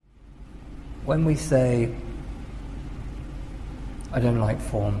when we say, I don't like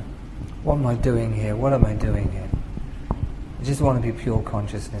form, what am I doing here? What am I doing here? I just want to be pure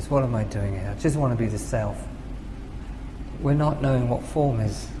consciousness. What am I doing here? I just want to be the self. We're not knowing what form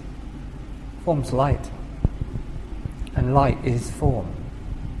is. Form's light. And light is form.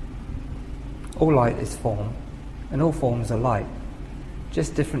 All light is form. And all forms are light.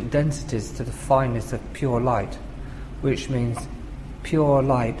 Just different densities to the fineness of pure light. Which means pure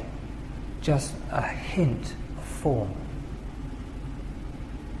light, just a hint of form.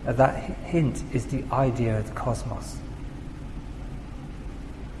 And that hint is the idea of the cosmos.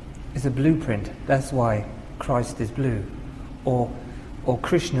 It's a blueprint. That's why Christ is blue, or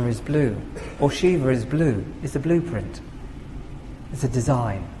Krishna is blue, or Shiva is blue. It's a blueprint. It's a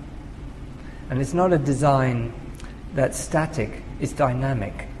design, and it's not a design that's static. It's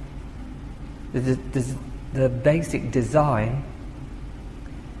dynamic. The basic design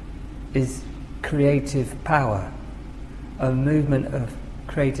is creative power, a movement of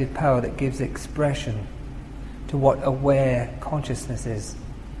creative power that gives expression to what aware consciousness is.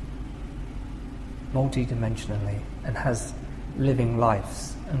 Multidimensionally, and has living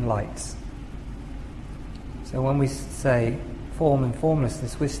lives and lights. So when we say form and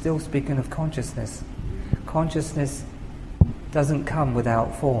formlessness, we're still speaking of consciousness. Consciousness doesn't come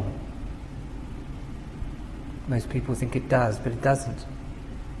without form. Most people think it does, but it doesn't.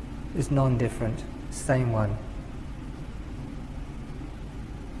 It's non-different, same one.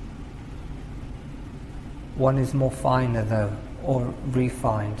 One is more finer though, or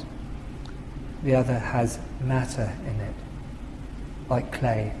refined. The other has matter in it, like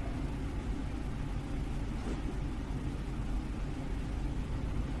clay.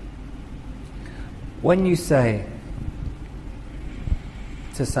 When you say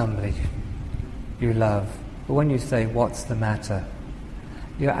to somebody you love, or when you say, what's the matter?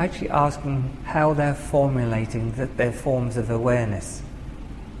 You're actually asking how they're formulating their forms of awareness.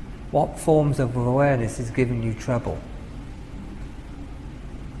 What forms of awareness is giving you trouble?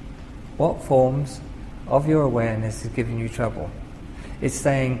 What forms of your awareness is giving you trouble? It's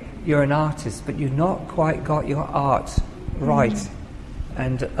saying you're an artist, but you've not quite got your art right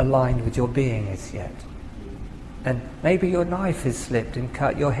and aligned with your being as yet. And maybe your knife has slipped and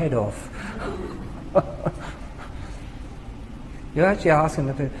cut your head off. You're actually asking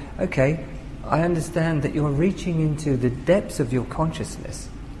them, okay, I understand that you're reaching into the depths of your consciousness.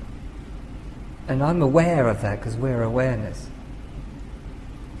 And I'm aware of that because we're awareness.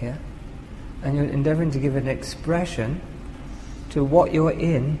 Yeah? And you're endeavouring to give an expression to what you're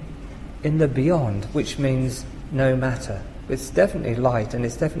in the beyond, which means no matter. It's definitely light and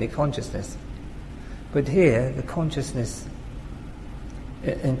it's definitely consciousness. But here, the consciousness,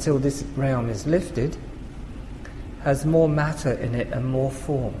 until this realm is lifted, has more matter in it and more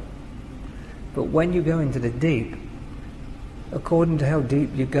form. But when you go into the deep, according to how deep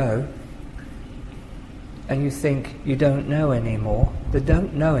you go, and you think you don't know anymore, the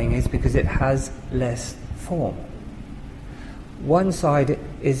don't knowing is because it has less form. One side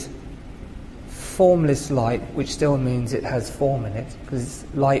is formless light, which still means it has form in it, because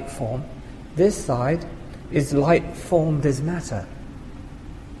it's light form. This side is light formed as matter.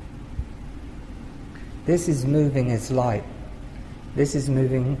 This is moving as light. This is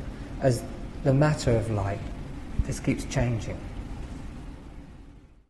moving as the matter of light. This keeps changing.